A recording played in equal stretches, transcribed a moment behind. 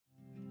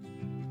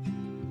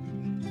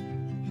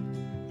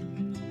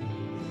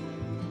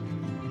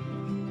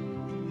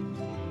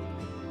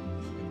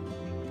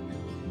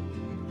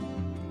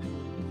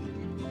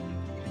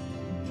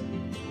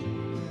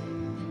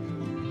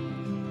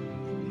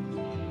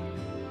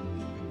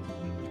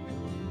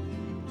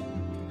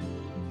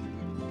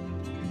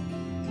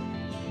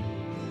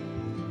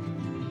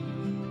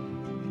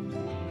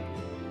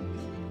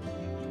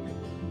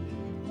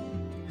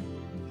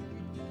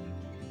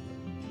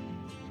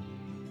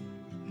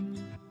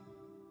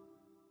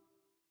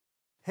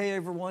Hey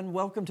everyone,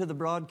 welcome to the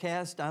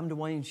broadcast. I'm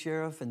Duane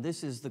Sheriff, and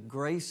this is the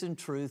Grace and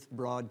Truth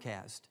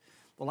broadcast.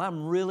 Well,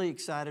 I'm really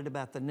excited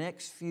about the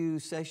next few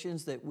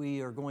sessions that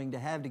we are going to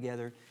have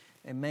together.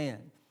 And man,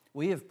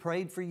 we have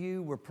prayed for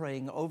you. We're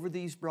praying over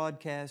these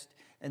broadcasts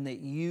and that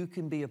you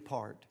can be a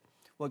part.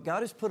 What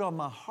God has put on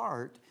my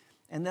heart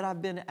and that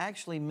I've been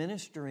actually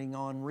ministering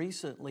on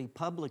recently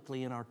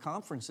publicly in our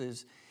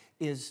conferences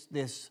is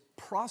this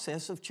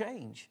process of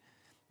change.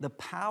 The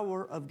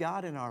power of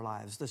God in our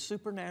lives, the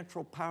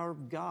supernatural power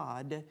of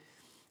God,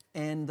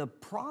 and the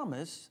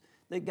promise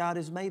that God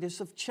has made us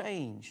of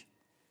change.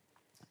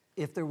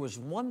 If there was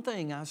one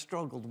thing I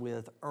struggled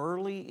with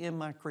early in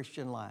my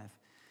Christian life,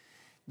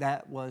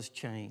 that was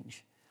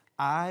change.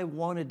 I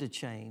wanted to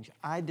change.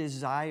 I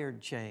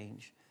desired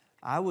change.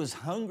 I was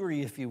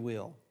hungry, if you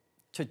will,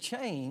 to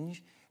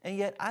change, and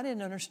yet I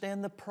didn't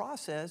understand the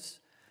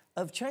process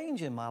of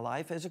change in my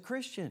life as a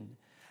Christian.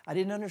 I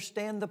didn't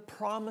understand the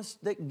promise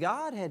that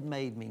God had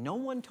made me. No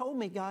one told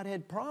me God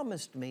had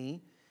promised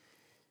me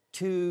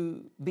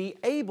to be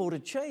able to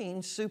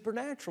change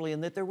supernaturally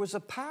and that there was a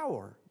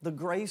power, the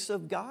grace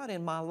of God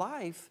in my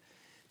life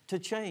to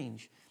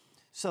change.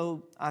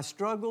 So I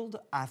struggled.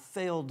 I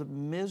failed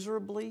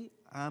miserably.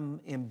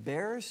 I'm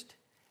embarrassed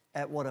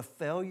at what a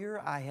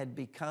failure I had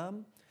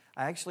become.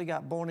 I actually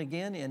got born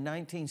again in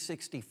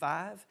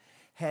 1965,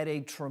 had a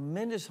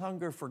tremendous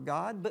hunger for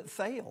God, but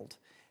failed.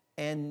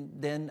 And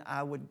then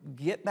I would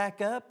get back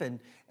up and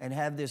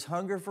have this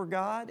hunger for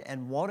God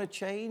and want to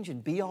change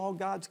and be all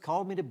God's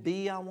called me to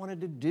be. I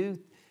wanted to do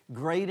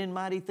great and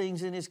mighty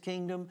things in His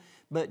kingdom,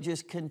 but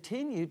just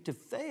continued to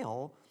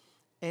fail.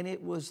 And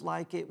it was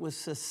like it was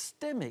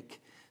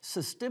systemic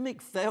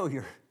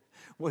failure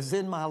was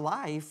in my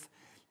life,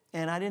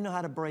 and I didn't know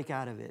how to break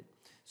out of it.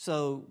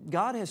 So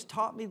God has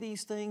taught me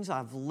these things.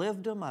 I've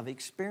lived them. I've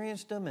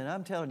experienced them. And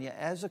I'm telling you,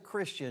 as a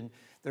Christian,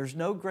 there's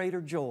no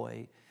greater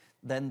joy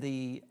than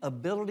the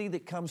ability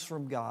that comes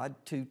from God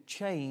to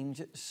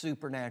change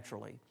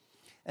supernaturally.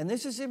 And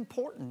this is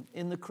important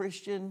in the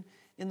Christian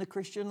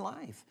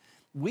life.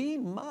 We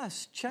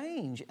must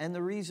change, and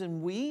the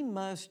reason we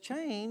must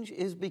change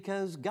is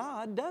because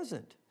God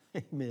doesn't.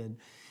 Amen.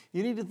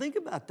 You need to think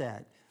about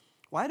that.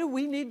 Why do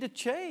we need to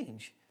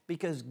change?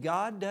 Because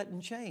God doesn't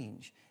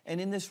change.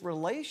 And in this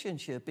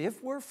relationship,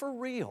 if we're for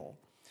real,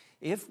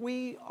 if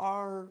we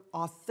are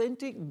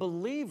authentic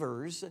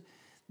believers,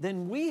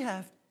 then we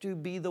have to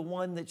be the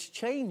one that's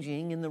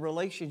changing in the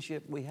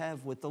relationship we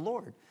have with the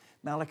Lord.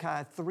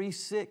 Malachi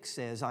 3:6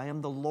 says, I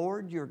am the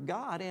Lord your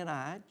God, and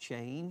I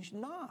change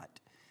not.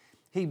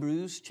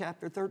 Hebrews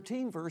chapter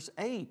 13, verse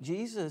 8,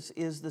 Jesus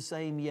is the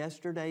same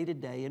yesterday,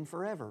 today, and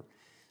forever.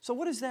 So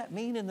what does that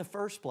mean in the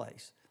first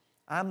place?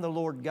 I'm the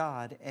Lord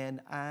God,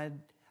 and I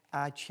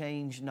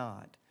change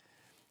not.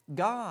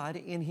 God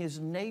in His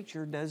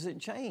nature doesn't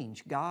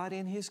change. God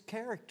in His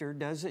character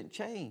doesn't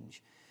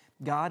change.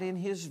 God in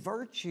His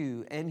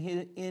virtue and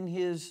in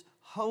His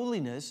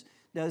holiness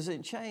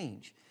doesn't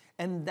change.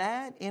 And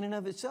that in and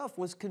of itself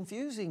was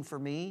confusing for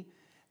me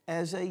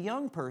as a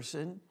young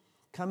person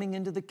coming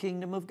into the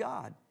kingdom of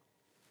God.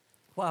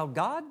 While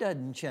God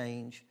doesn't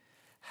change,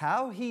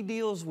 how He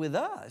deals with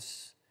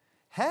us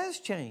has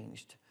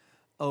changed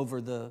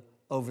over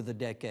the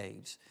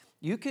decades.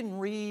 You can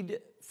read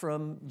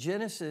from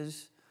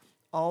Genesis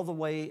all the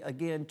way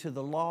again to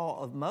the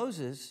law of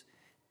Moses,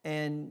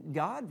 and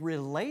God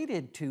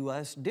related to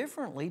us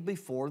differently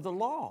before the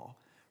law.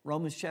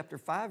 Romans chapter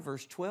 5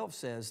 verse 12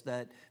 says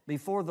that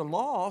before the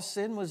law,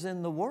 sin was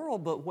in the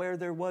world, but where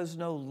there was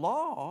no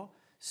law,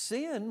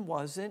 sin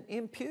wasn't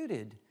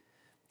imputed.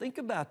 Think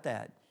about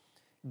that.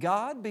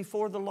 God,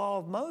 before the law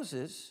of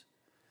Moses,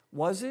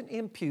 wasn't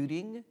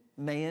imputing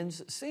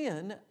man's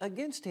sin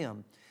against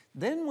him.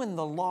 Then when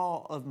the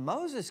law of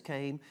Moses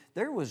came,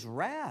 there was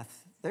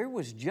wrath, there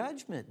was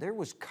judgment, there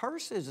was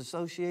curses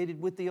associated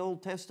with the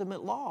Old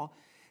Testament law,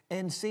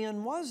 and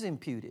sin was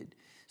imputed.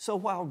 So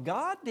while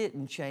God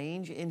didn't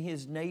change in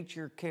His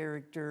nature,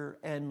 character,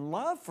 and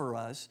love for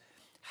us,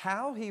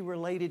 how He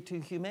related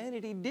to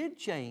humanity did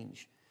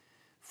change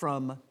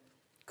from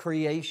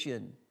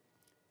creation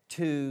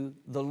to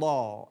the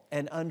law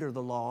and under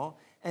the law.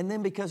 And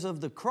then because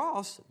of the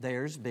cross,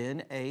 there's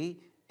been a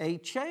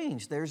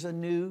change. There's a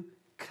new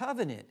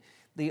covenant.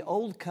 The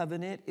old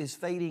covenant is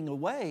fading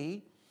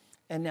away,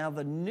 and now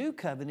the new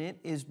covenant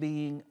is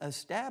being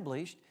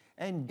established,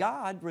 and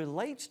God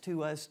relates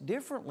to us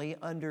differently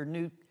under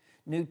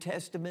New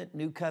Testament,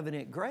 New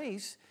Covenant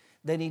grace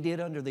than He did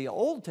under the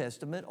Old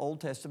Testament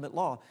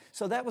law.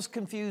 So that was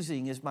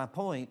confusing, is my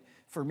point,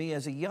 for me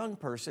as a young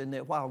person,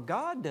 that while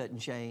God doesn't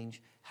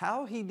change,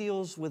 how He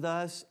deals with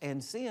us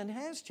and sin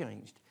has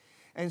changed.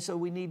 And so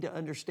we need to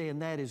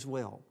understand that as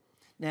well.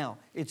 Now,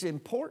 it's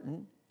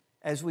important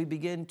as we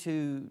begin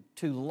to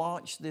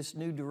launch this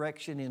new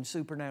direction in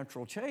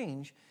supernatural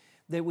change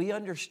that we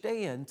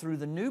understand through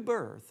the new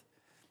birth,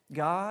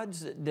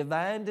 God's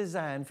divine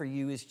design for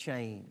you is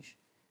change.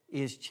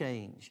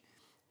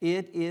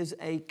 It is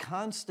a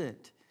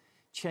constant.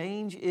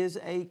 Change is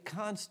a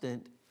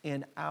constant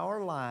in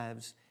our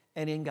lives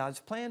and in God's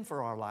plan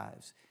for our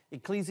lives.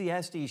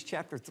 Ecclesiastes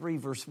chapter 3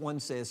 verse 1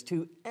 says,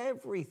 to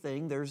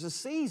everything there's a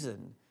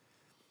season.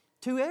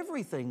 To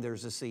everything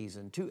there's a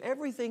season. To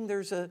everything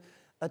there's a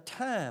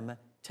time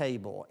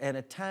table and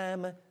a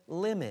time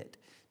limit.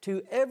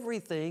 To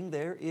everything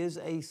there is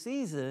a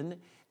season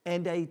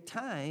and a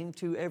time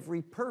to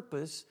every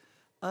purpose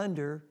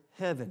under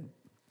heaven.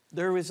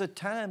 There is a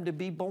time to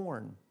be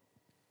born.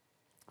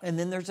 And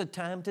then there's a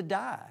time to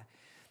die.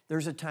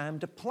 There's a time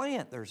to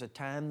plant. There's a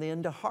time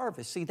then to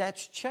harvest. See,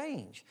 that's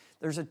change.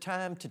 There's a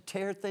time to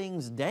tear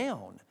things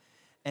down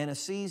and a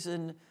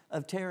season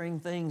of tearing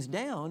things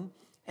down,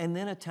 and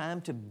then a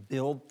time to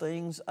build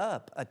things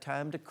up, a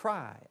time to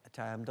cry, a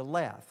time to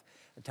laugh,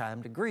 a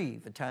time to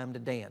grieve, a time to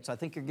dance. I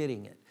think you're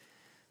getting it.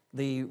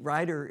 The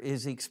writer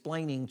is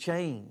explaining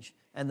change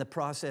and the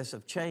process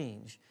of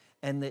change,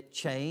 and that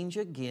change,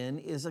 again,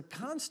 is a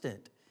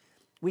constant.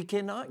 We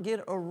cannot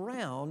get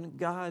around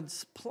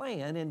God's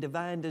plan and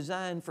divine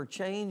design for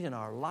change in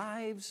our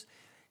lives,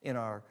 in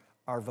our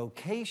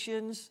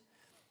vocations.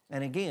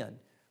 And again,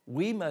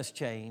 we must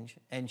change,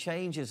 and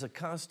change is a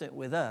constant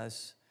with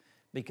us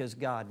because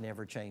God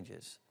never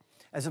changes.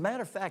 As a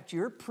matter of fact,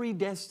 your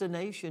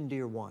predestination,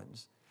 dear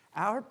ones,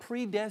 our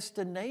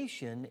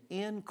predestination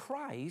in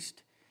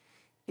Christ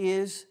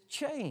is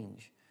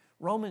change.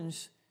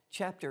 Romans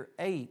chapter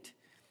 8,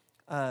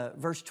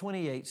 verse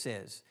 28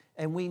 says,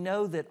 and we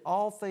know that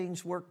all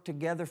things work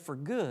together for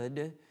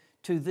good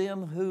to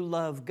them who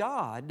love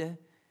God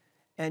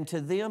and to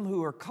them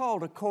who are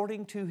called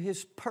according to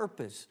His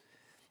purpose.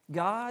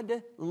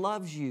 God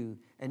loves you,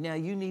 and now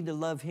you need to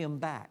love Him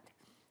back.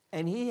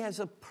 And He has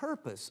a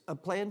purpose, a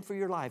plan for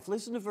your life.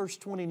 Listen to verse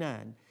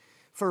 29.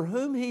 For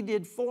whom He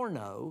did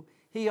foreknow,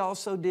 He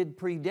also did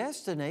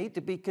predestinate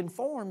to be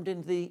conformed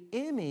into the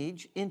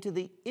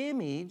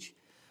image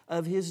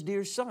of His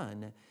dear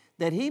Son,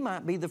 that He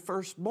might be the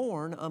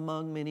firstborn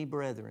among many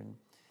brethren.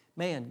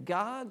 Man,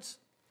 God's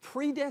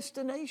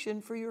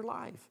predestination for your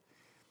life.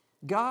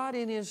 God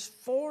in His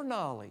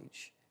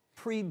foreknowledge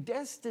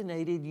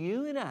predestinated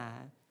you and I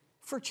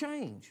for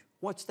change.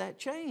 What's that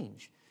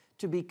change?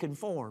 To be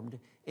conformed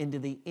into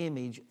the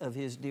image of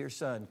His dear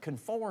Son.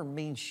 Conform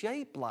means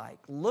shape like,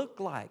 look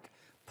like,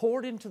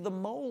 poured into the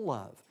mold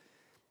of.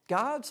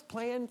 God's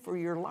plan for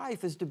your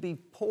life is to be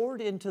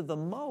poured into the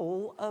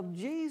mold of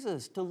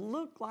Jesus, to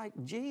look like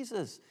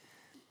Jesus,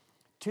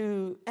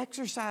 to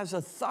exercise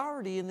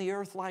authority in the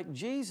earth like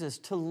Jesus,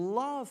 to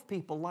love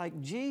people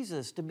like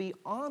Jesus, to be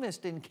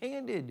honest and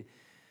candid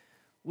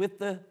with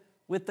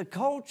the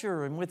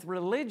culture and with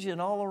religion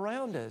all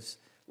around us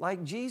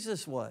like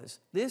Jesus was.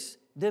 This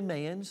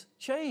demands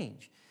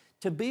change.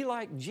 To be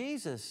like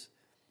Jesus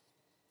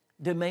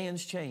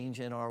demands change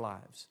in our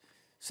lives.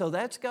 So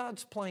that's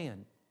God's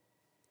plan.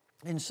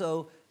 And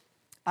so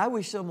I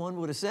wish someone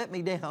would have sat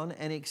me down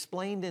and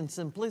explained in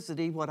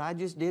simplicity what I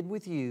just did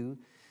with you,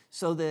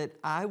 so that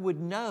I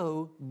would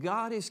know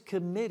God is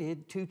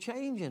committed to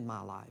change in my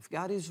life.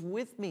 God is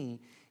with me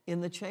in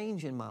the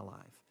change in my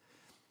life.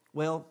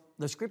 Well,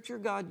 the scripture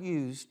God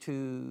used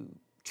to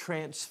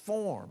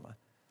transform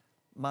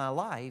my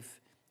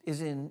life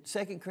is in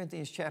 2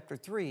 Corinthians chapter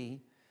 3,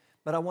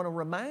 but I want to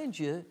remind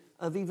you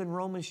of even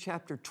Romans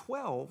chapter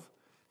 12,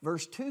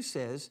 verse 2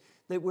 says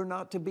that we're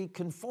not to be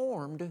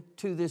conformed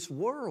to this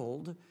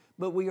world,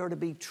 but we are to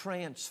be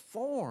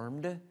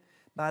transformed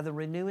by the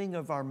renewing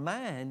of our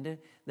mind,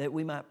 that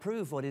we might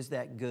prove what is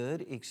that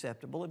good,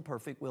 acceptable, and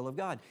perfect will of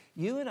God.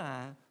 You and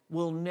I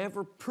will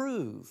never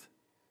prove.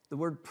 The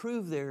word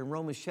prove there in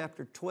Romans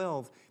chapter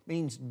 12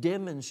 means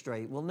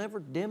demonstrate. We'll never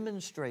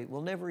demonstrate,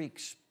 we'll never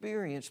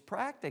experience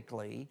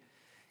practically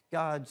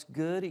God's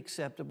good,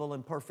 acceptable,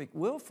 and perfect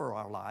will for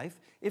our life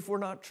if we're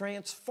not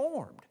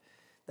transformed.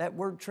 That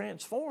word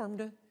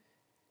transformed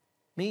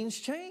means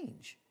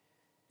change.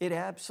 It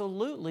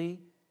absolutely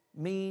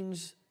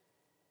means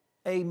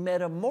a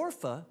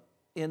metamorpha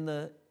in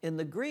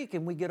the Greek,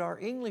 and we get our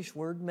English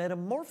word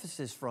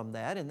metamorphosis from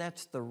that, and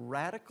that's the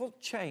radical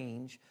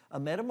change. A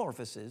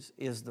metamorphosis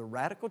is the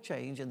radical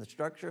change in the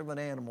structure of an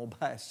animal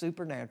by a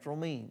supernatural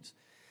means.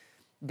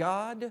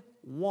 God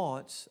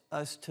wants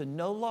us to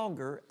no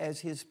longer, as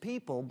His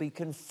people, be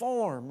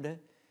conformed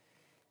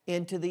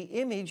into the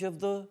image of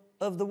the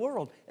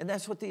world. And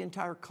that's what the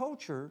entire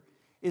culture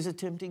is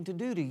attempting to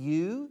do to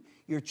you,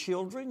 your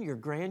children, your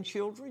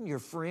grandchildren, your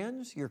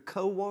friends, your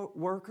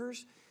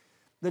co-workers.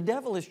 The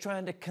devil is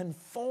trying to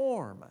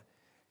conform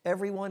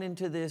everyone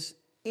into this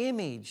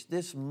image,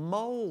 this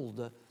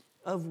mold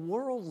of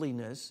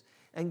worldliness.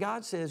 And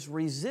God says,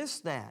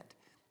 resist that.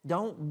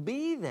 Don't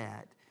be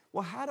that.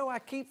 Well, how do I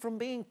keep from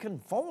being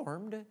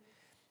conformed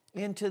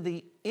into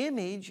the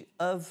image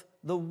of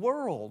the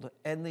world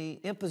and the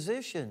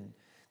imposition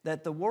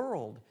that the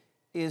world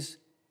is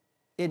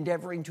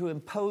endeavoring to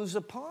impose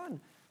upon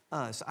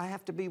us? I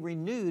have to be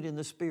renewed in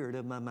the spirit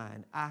of my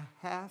mind. I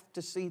have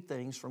to see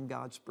things from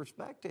God's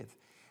perspective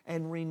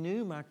and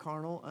renew my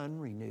carnal,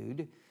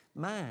 unrenewed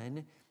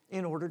mind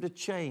in order to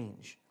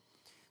change.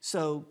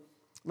 So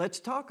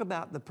let's talk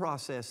about the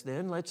process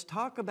then. Let's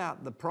talk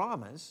about the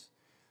promise.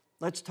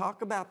 Let's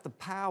talk about the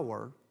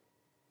power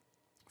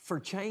for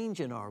change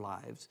in our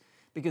lives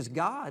because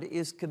God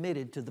is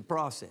committed to the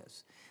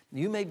process.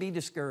 You may be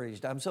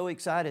discouraged. I'm so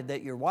excited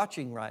that you're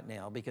watching right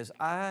now because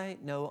I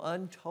know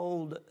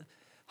untold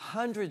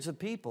hundreds of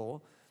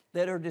people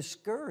that are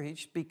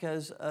discouraged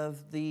because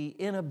of the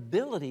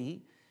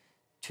inability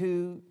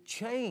to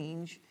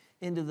change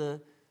into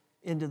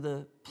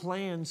the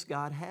plans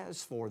God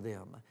has for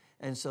them.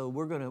 And so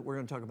we're going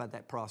to talk about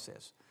that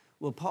process.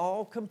 Well,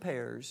 Paul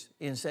compares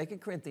in 2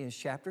 Corinthians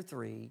chapter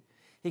 3,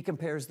 he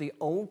compares the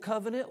old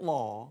covenant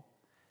law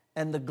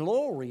and the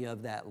glory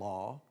of that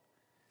law.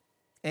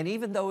 And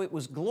even though it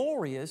was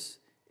glorious,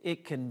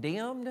 it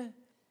condemned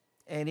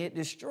and it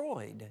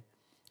destroyed.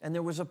 And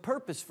there was a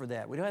purpose for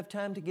that. We don't have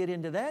time to get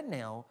into that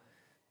now,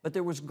 but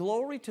there was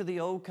glory to the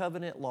old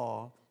covenant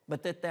law,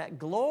 but that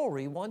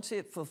glory, once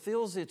it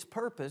fulfills its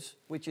purpose,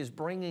 which is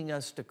bringing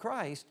us to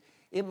Christ,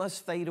 it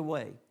must fade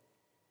away.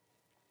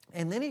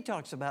 And then he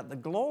talks about the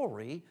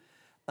glory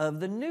of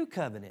the new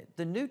covenant,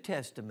 the New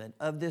Testament,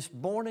 of this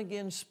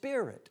born-again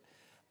spirit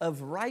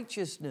of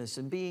righteousness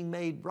and being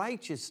made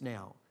righteous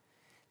now.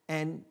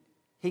 And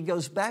he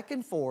goes back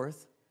and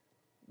forth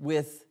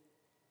with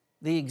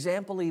the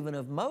example even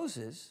of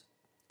Moses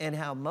and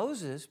how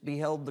Moses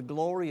beheld the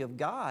glory of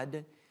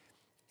God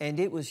and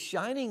it was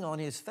shining on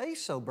his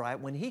face so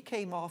bright. When he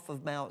came off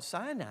of Mount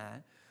Sinai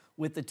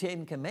with the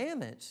 10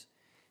 Commandments,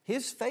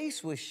 his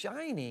face was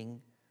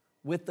shining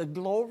with the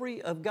glory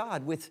of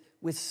God, with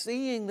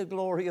seeing the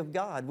glory of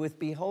God, with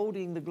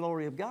beholding the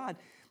glory of God,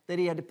 that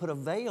he had to put a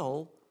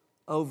veil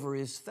over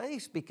his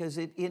face because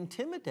it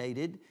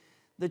intimidated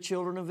the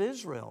children of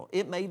Israel.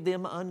 It made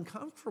them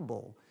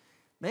uncomfortable.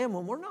 Man,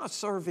 when we're not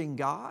serving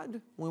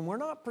God, when we're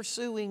not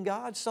pursuing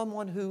God,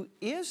 someone who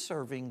is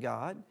serving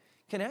God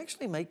can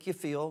actually make you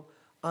feel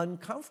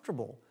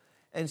uncomfortable.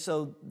 And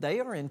so they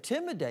are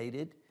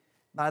intimidated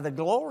by the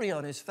glory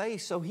on his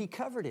face, so he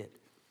covered it.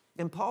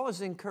 And Paul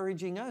is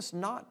encouraging us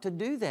not to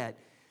do that,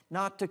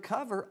 not to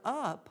cover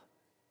up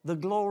the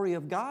glory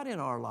of God in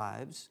our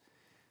lives,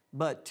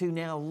 but to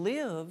now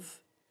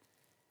live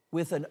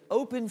with an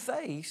open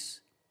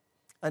face.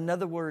 In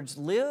other words,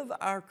 live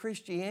our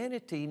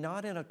Christianity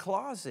not in a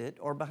closet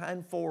or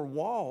behind four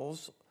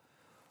walls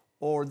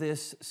or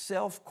this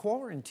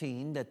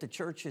self-quarantine that the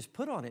church has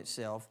put on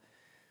itself,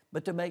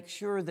 but to make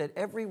sure that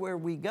everywhere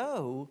we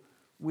go,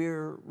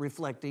 we're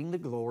reflecting the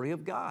glory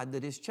of God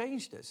that has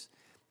changed us.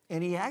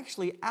 And he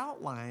actually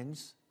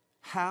outlines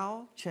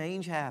how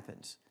change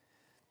happens.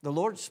 The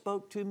Lord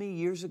spoke to me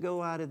years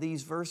ago out of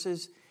these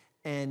verses,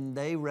 and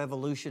they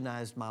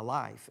revolutionized my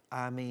life.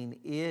 I mean,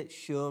 it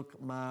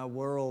shook my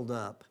world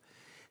up.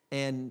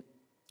 And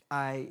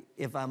I,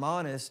 if I'm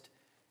honest,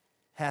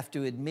 have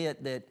to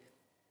admit that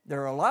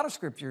there are a lot of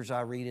scriptures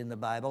I read in the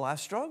Bible I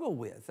struggle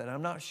with, and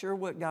I'm not sure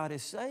what God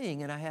is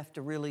saying, and I have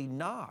to really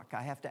knock.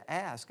 I have to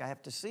ask. I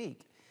have to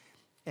seek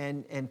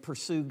and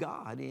pursue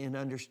God in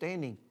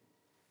understanding.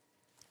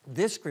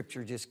 This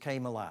scripture just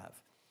came alive.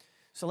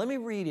 So let me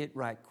read it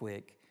right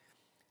quick,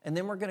 and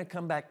then we're going to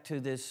come back to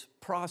this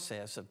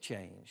process of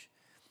change.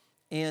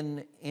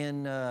 In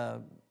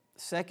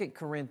 2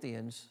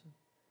 Corinthians,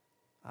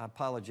 I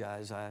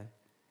apologize, I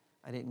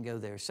didn't go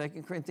there.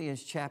 2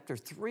 Corinthians chapter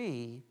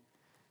 3,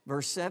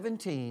 verse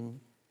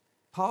 17,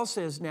 Paul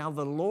says, "Now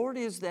the Lord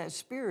is that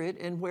Spirit,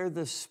 and where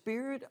the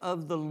Spirit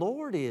of the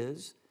Lord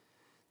is,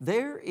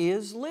 there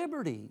is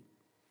liberty."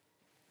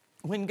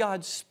 When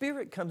God's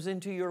Spirit comes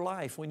into your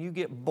life, when you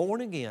get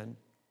born again,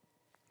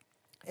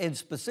 and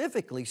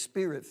specifically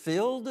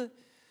Spirit-filled,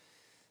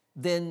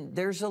 then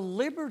there's a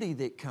liberty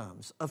that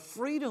comes, a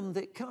freedom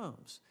that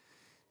comes.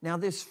 Now,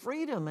 this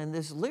freedom and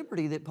this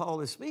liberty that Paul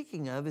is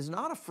speaking of is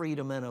not a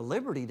freedom and a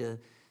liberty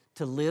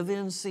to live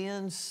in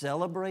sin,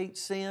 celebrate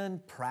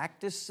sin,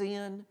 practice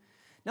sin.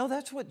 No,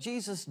 that's what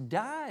Jesus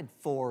died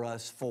for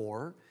us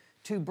for,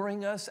 to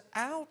bring us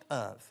out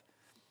of.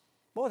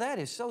 Boy, that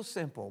is so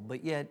simple,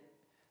 but yet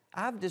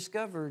I've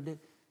discovered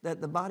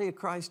that the body of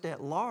Christ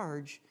at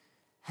large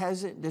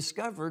hasn't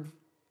discovered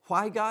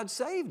why God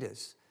saved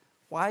us,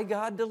 why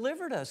God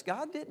delivered us.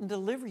 God didn't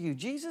deliver you.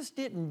 Jesus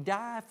didn't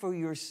die for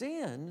your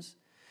sins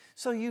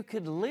so you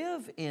could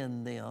live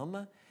in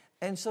them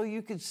and so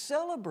you could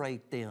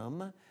celebrate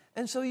them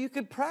and so you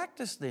could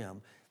practice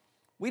them.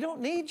 We don't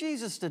need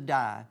Jesus to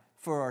die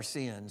for our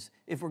sins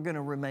if we're going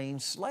to remain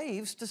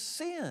slaves to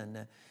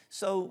sin.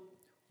 So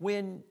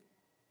when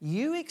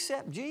you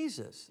accept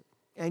Jesus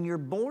and you're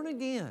born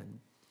again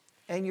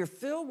and you're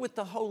filled with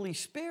the Holy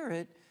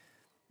Spirit,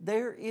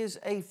 there is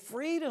a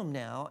freedom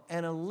now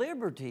and a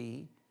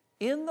liberty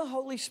in the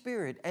Holy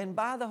Spirit and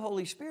by the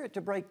Holy Spirit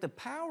to break the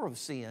power of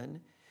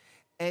sin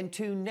and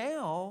to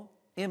now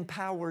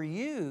empower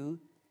you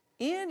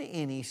in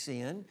any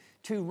sin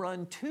to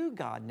run to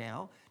God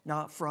now,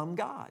 not from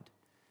God.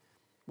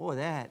 Boy,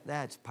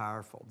 that's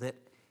powerful. That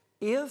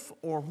if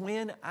or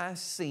when I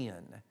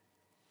sin,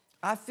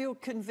 I feel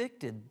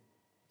convicted.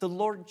 The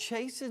Lord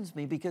chastens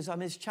me because I'm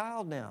His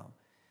child now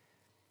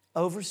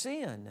over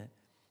sin.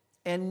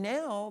 And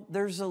now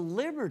there's a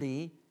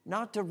liberty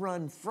not to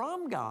run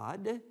from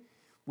God.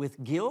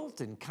 with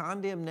guilt and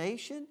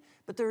condemnation,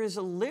 but there is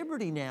a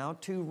liberty now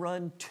to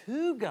run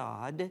to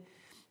God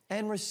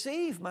and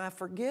receive my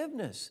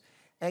forgiveness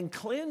and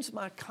cleanse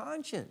my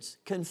conscience,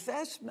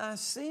 confess my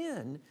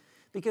sin,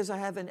 because I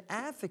have an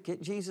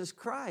advocate, Jesus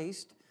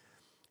Christ,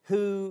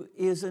 who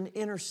is an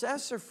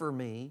intercessor for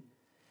me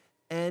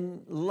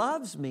and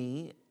loves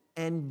me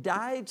and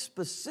died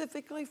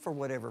specifically for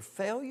whatever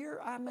failure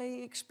I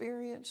may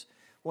experience,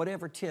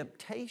 whatever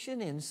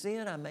temptation in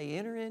sin I may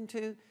enter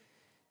into.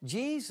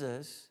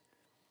 Jesus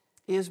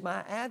is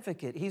my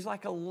advocate. He's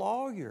like a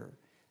lawyer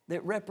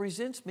that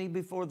represents me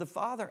before the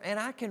Father, and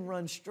I can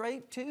run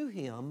straight to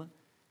Him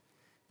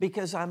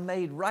because I'm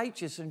made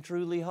righteous and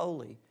truly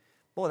holy.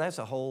 Boy, that's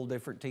a whole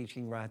different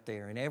teaching right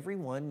there. And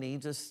everyone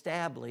needs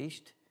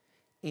established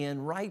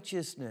in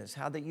righteousness,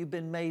 how that you've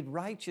been made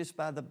righteous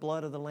by the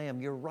blood of the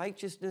Lamb. Your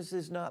righteousness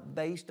is not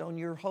based on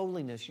your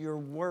holiness, your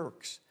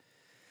works,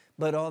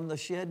 but on the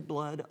shed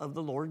blood of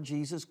the Lord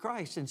Jesus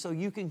Christ. And so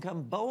you can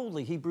come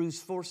boldly.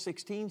 Hebrews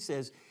 4:16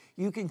 says,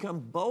 you can come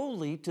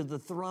boldly to the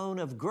throne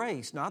of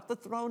grace, not the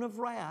throne of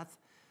wrath,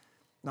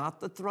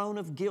 not the throne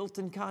of guilt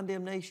and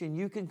condemnation.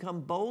 You can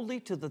come boldly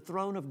to the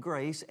throne of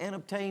grace and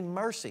obtain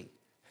mercy.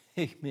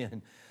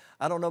 Amen.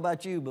 I don't know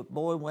about you, but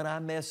boy, when I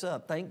mess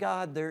up, thank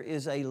God there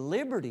is a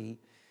liberty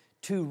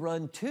to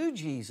run to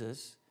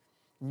Jesus,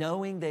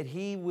 knowing that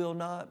He will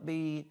not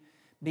be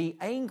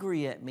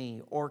angry at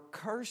me or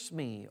curse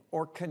me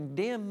or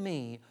condemn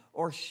me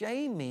or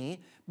shame me,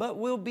 but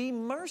will be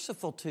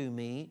merciful to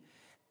me.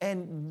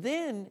 And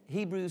then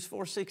Hebrews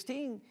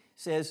 4:16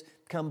 says,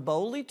 come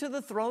boldly to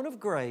the throne of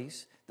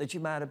grace that you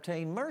might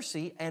obtain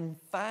mercy and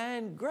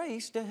find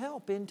grace to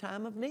help in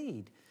time of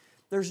need.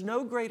 There's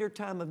no greater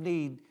time of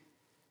need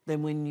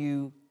than when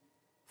you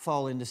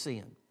fall into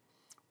sin,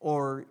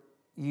 or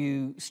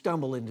you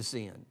stumble into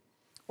sin,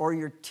 or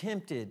you're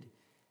tempted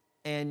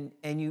and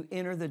you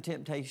enter the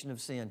temptation of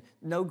sin.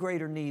 No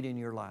greater need in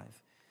your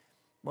life.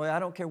 Boy, I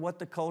don't care what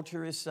the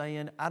culture is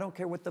saying. I don't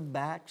care what the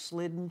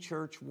backslidden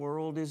church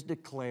world is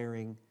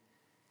declaring.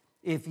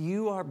 If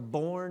you are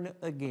born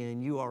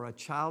again, you are a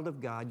child of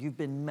God. You've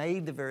been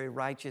made the very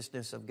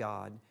righteousness of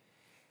God.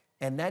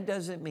 And that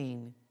doesn't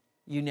mean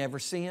you never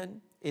sin.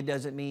 It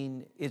doesn't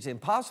mean it's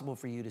impossible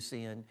for you to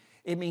sin.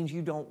 It means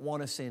you don't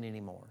want to sin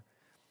anymore.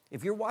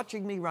 If you're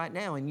watching me right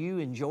now and you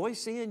enjoy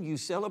sin, you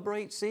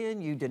celebrate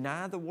sin, you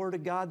deny the Word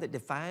of God that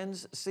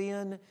defines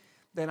sin,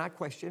 then I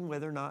question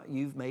whether or not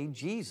you've made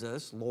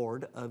Jesus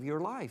Lord of your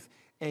life.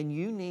 And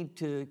you need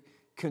to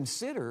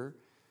consider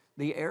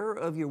the error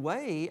of your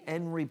way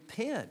and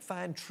repent.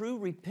 Find true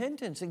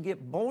repentance and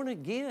get born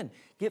again.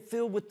 Get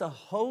filled with the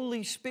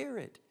Holy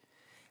Spirit.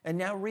 And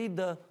now read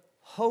the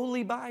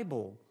Holy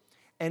Bible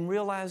and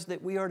realize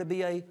that we are to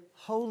be a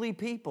holy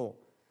people.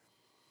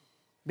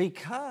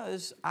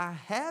 Because I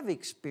have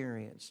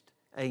experienced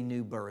a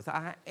new birth,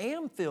 I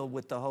am filled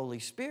with the Holy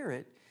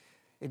Spirit,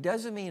 it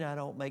doesn't mean I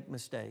don't make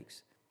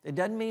mistakes. It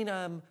doesn't mean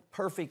I'm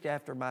perfect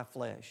after my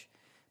flesh.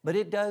 But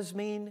it does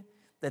mean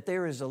that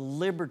there is a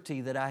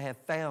liberty that I have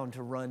found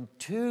to run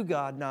to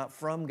God, not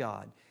from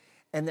God.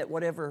 And that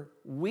whatever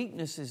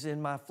weakness is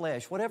in my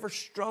flesh, whatever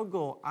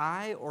struggle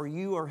I or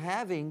you are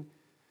having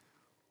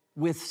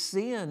with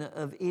sin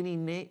of any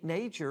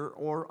nature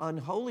or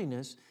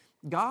unholiness,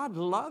 God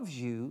loves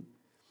you,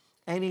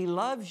 and He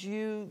loves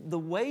you the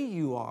way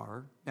you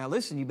are. Now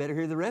listen, you better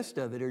hear the rest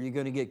of it or you're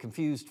going to get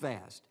confused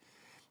fast.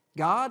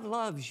 God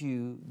loves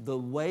you the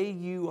way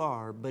you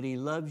are, but He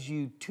loves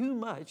you too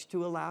much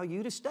to allow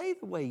you to stay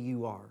the way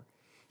you are.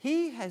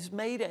 He has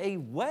made a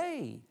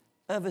way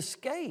of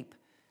escape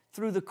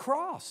through the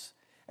cross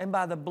and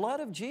by the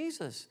blood of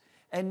Jesus.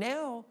 And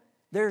now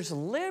there's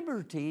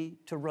liberty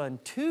to run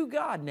to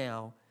God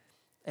now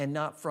and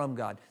not from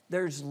God.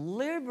 There's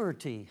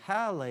liberty,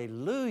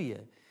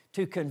 hallelujah,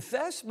 to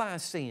confess my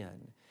sin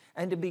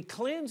and to be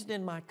cleansed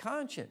in my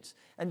conscience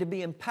and to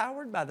be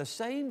empowered by the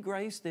same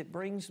grace that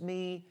brings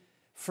me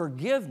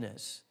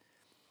forgiveness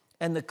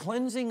and the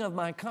cleansing of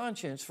my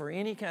conscience for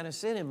any kind of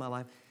sin in my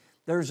life.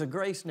 There's a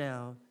grace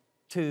now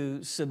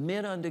to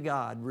submit unto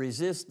God,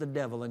 resist the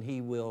devil, and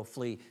he will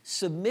flee.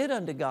 Submit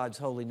unto God's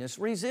holiness,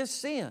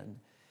 resist sin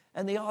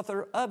and the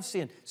author of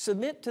sin.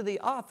 Submit to the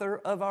author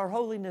of our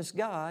holiness,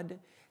 God,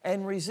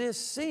 and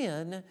resist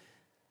sin,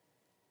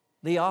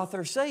 the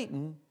author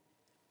Satan,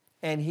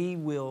 and he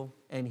will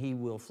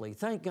flee.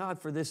 Thank God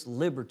for this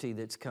liberty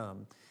that's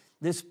come,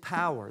 this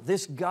power,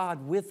 this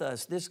God with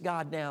us, this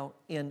God now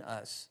in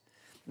us.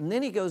 And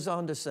then he goes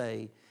on to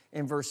say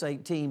in verse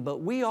 18,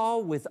 but we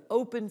all with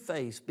open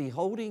face,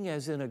 beholding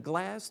as in a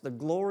glass the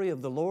glory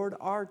of the Lord,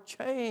 are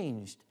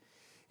changed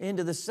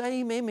into the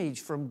same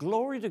image from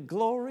glory to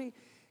glory,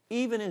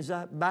 even as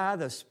by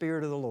the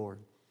Spirit of the Lord.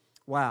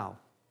 Wow.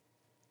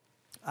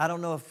 I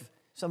don't know if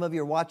some of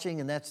you are watching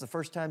and that's the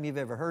first time you've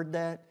ever heard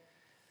that.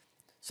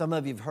 Some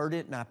of you have heard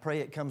it, and I pray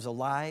it comes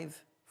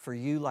alive for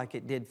you like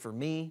it did for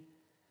me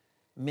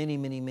many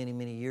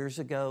years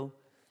ago.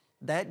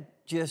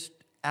 That just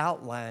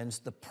outlines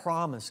the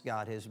promise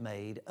God has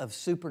made of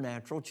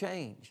supernatural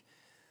change.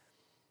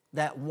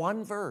 That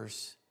one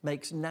verse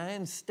makes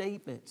 9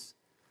 statements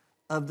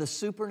of the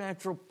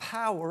supernatural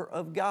power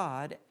of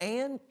God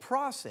and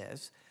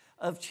process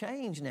of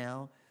change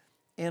now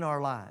in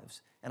our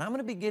lives. And I'm going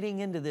to be getting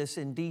into this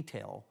in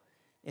detail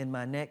in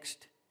my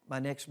next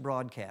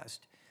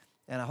broadcast,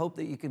 and I hope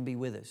that you can be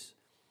with us.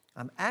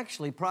 I'm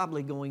actually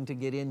probably going to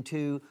get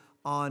into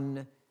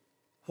on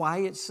why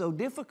it's so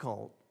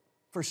difficult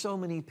for so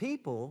many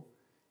people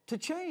to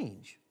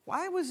change.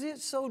 Why was it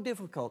so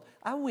difficult?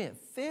 I went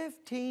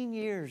 15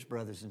 years,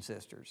 brothers and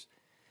sisters,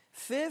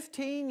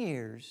 15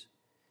 years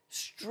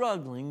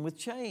struggling with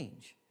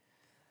change.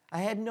 I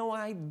had no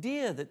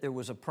idea that there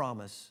was a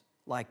promise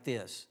like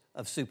this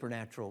of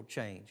supernatural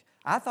change.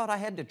 I thought I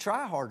had to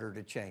try harder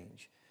to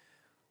change.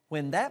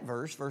 When that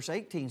verse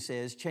 18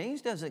 says,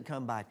 change doesn't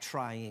come by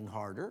trying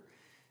harder.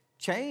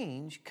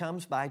 Change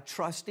comes by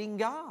trusting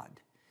God.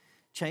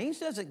 Change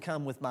doesn't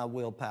come with my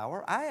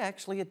willpower. I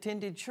actually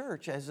attended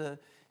church as a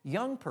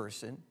young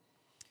person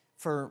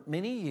for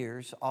many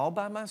years, all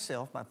by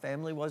myself. My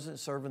family wasn't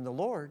serving the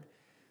Lord,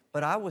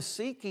 but I was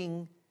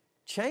seeking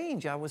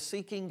change. I was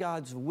seeking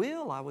God's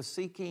will. I was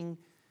seeking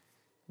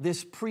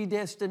this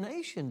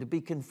predestination to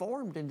be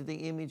conformed into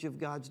the image of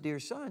God's dear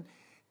Son.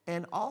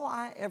 And all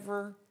I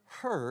ever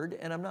heard,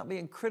 and I'm not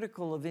being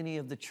critical of any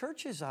of the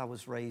churches I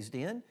was raised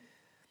in,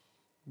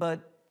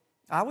 but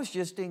I was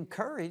just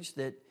encouraged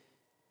that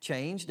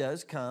change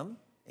does come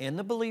in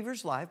the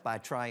believer's life by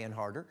trying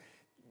harder.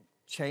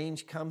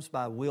 Change comes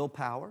by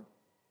willpower.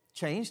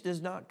 Change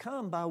does not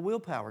come by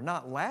willpower,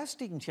 not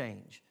lasting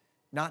change,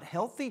 not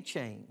healthy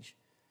change,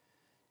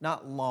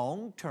 not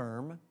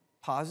long-term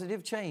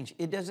positive change.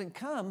 It doesn't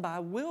come by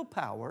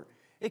willpower.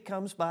 It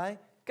comes by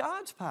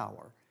God's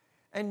power.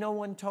 And no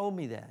one told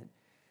me that.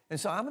 And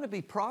so I'm going to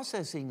be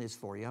processing this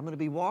for you. I'm going to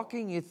be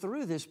walking you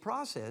through this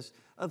process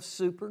of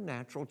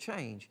supernatural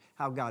change,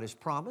 how God has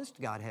promised,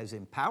 God has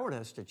empowered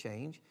us to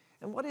change,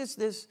 and what is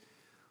this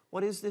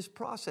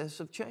process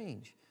of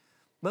change?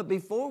 But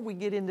before we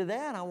get into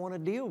that, I want to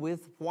deal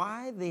with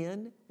why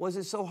then was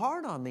it so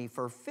hard on me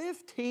for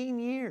 15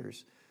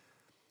 years?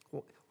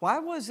 Why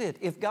was it,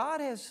 if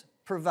God has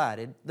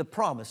provided the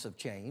promise of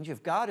change,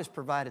 if God has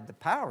provided the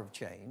power of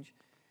change,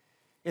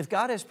 if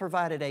God has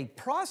provided a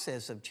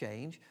process of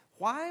change,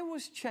 why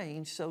was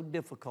change so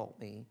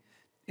difficult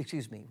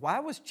Why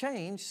was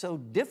change so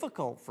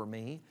difficult for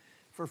me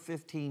for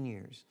 15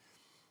 years?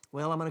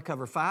 Well, I'm going to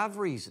cover 5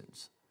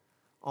 reasons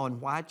on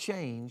why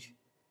change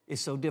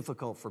is so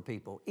difficult for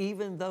people.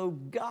 Even though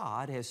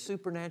God has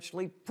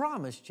supernaturally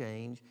promised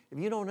change, if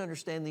you don't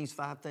understand these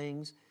 5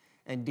 things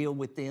and deal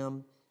with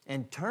them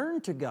and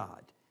turn to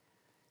God,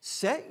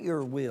 set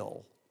your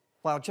will.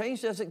 While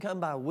change doesn't come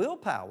by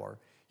willpower,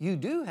 you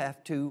do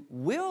have to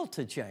will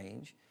to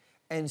change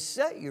and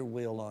set your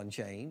will on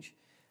change,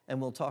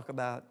 and we'll talk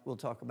about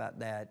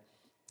that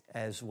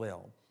as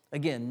well.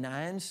 Again,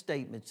 9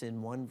 statements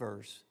in one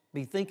verse.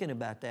 Be thinking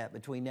about that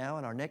between now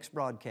and our next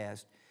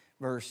broadcast.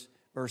 Verse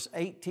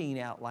 18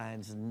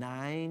 outlines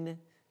 9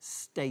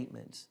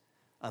 statements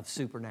of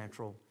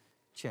supernatural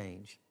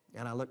change,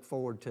 and I look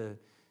forward to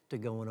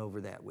going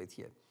over that with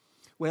you.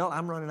 Well,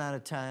 I'm running out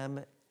of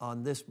time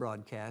on this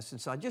broadcast,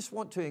 and so I just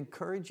want to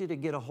encourage you to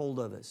get a hold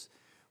of us.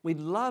 We'd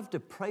love to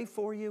pray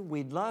for you.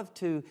 We'd love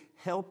to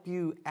help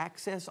you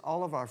access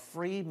all of our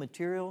free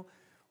material.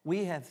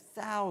 We have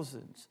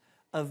thousands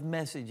of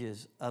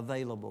messages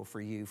available for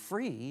you,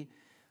 free,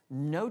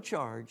 no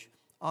charge,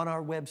 on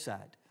our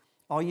website.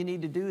 All you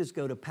need to do is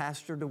go to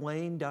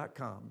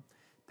PastorDuane.com,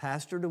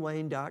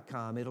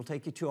 PastorDuane.com. It'll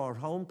take you to our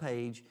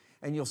homepage,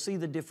 and you'll see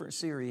the different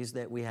series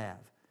that we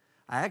have.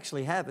 I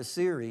actually have a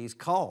series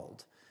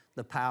called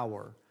The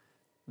Power,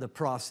 the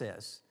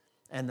Process,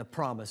 and the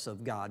Promise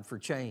of God for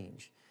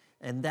Change.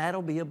 And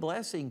that'll be a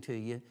blessing to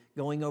you.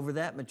 Going over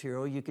that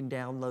material, you can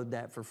download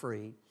that for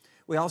free.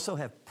 We also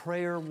have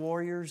prayer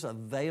warriors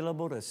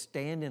available to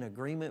stand in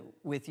agreement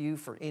with you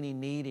for any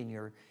need in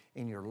your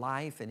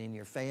life and in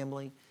your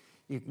family.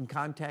 You can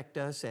contact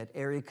us at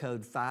area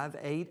code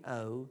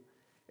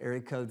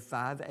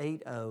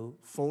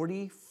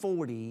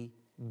 580-4040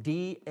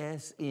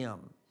 DSM.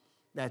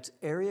 That's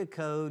area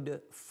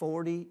code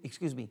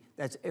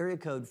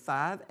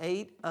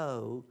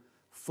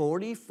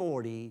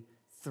 580-4040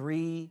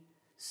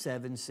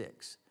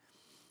 376.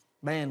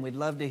 Man, we'd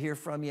love to hear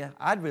from you.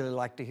 I'd really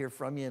like to hear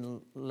from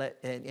you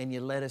and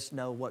you let us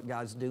know what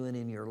God's doing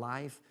in your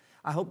life.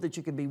 I hope that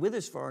you can be with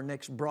us for our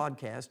next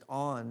broadcast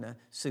on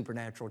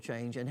supernatural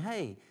change. And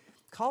hey,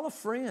 call a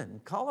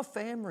friend, call a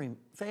family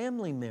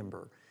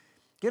member.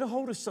 Get a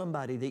hold of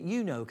somebody that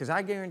you know, because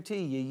I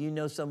guarantee you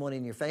know someone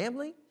in your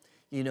family,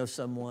 you know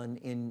someone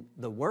in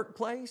the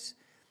workplace,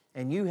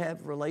 and you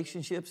have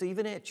relationships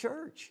even at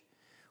church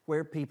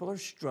where people are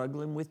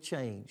struggling with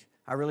change.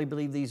 I really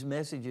believe these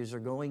messages are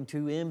going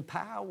to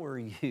empower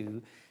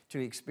you to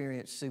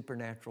experience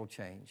supernatural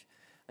change.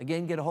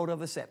 Again, get a hold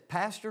of us at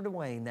Pastor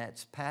Duane.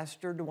 That's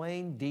Pastor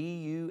Duane,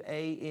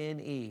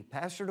 D-U-A-N-E,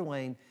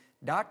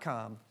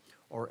 PastorDuane.com,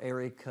 or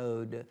area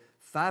code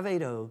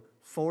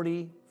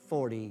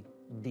 580-4040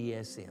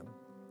 DSM.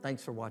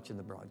 Thanks for watching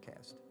the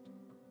broadcast.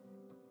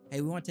 Hey,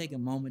 we want to take a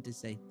moment to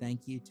say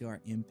thank you to our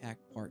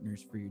impact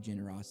partners for your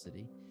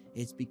generosity.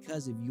 It's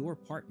because of your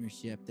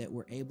partnership that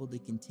we're able to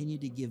continue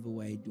to give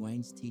away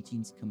Duane's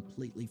teachings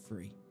completely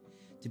free.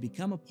 To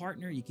become a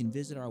partner, you can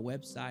visit our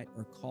website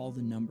or call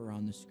the number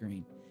on the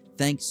screen.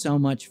 Thanks so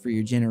much for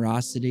your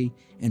generosity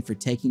and for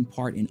taking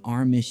part in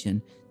our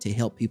mission to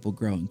help people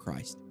grow in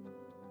Christ.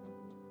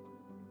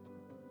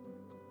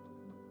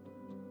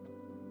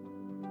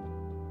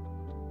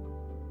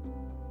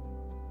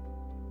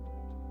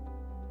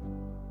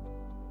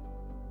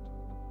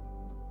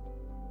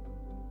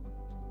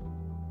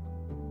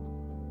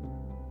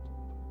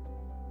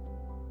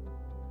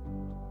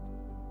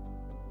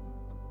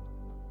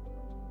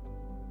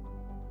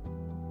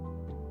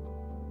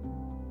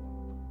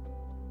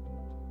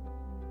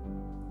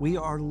 We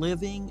are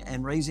living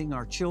and raising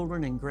our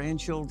children and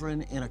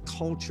grandchildren in a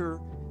culture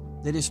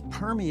that is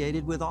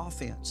permeated with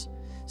offense.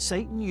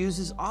 Satan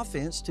uses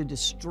offense to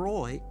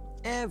destroy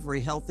every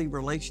healthy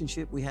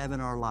relationship we have in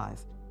our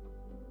life.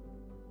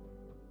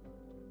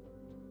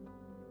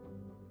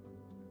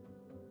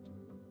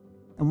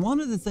 And one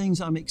of the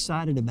things I'm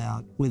excited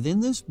about within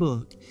this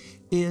book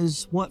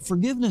is what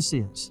forgiveness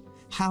is,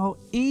 how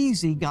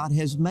easy God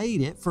has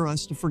made it for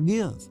us to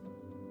forgive.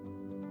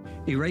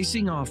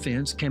 Erasing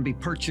Offense can be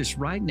purchased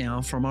right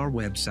now from our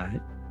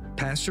website,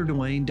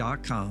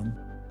 pastorduane.com,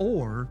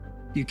 or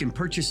you can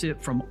purchase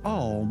it from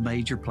all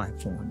major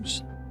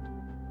platforms.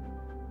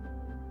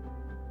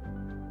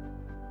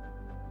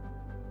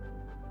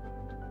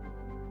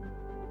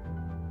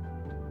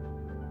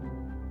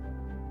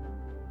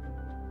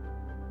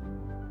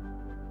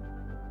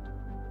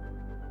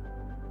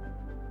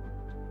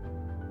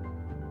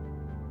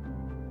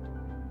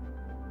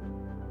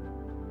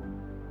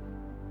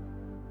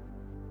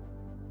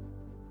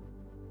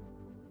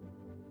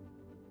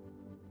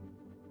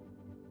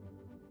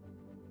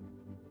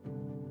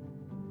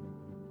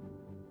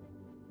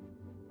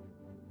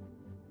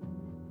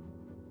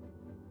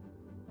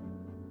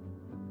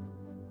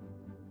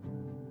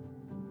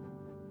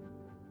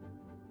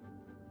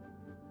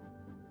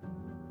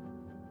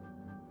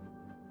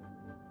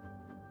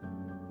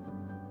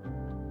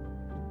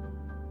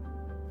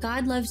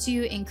 God loves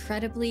you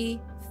incredibly,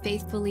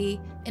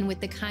 faithfully, and with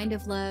the kind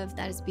of love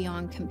that is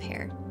beyond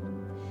compare.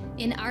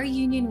 In our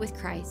union with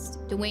Christ,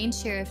 Duane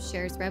Sheriff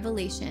shares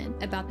revelation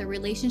about the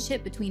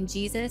relationship between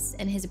Jesus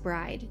and his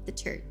bride, the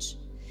church.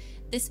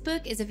 This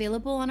book is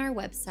available on our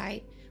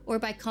website or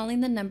by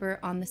calling the number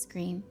on the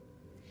screen.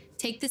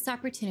 Take this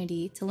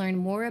opportunity to learn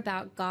more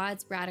about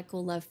God's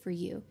radical love for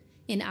you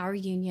in our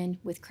union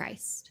with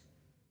Christ.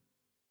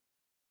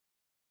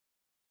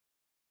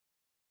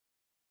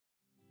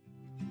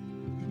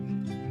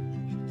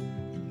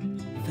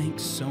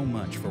 Thanks so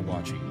much for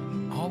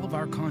watching. All of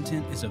our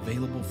content is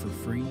available for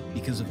free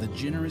because of the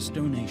generous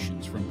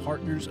donations from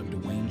partners of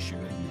Duane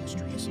Sheriff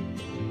Ministries.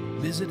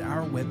 Visit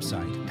our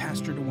website,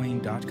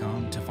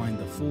 pastorduane.com, to find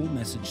the full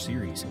message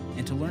series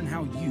and to learn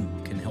how you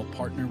can help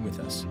partner with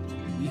us.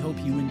 We hope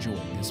you enjoy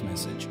this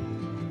message.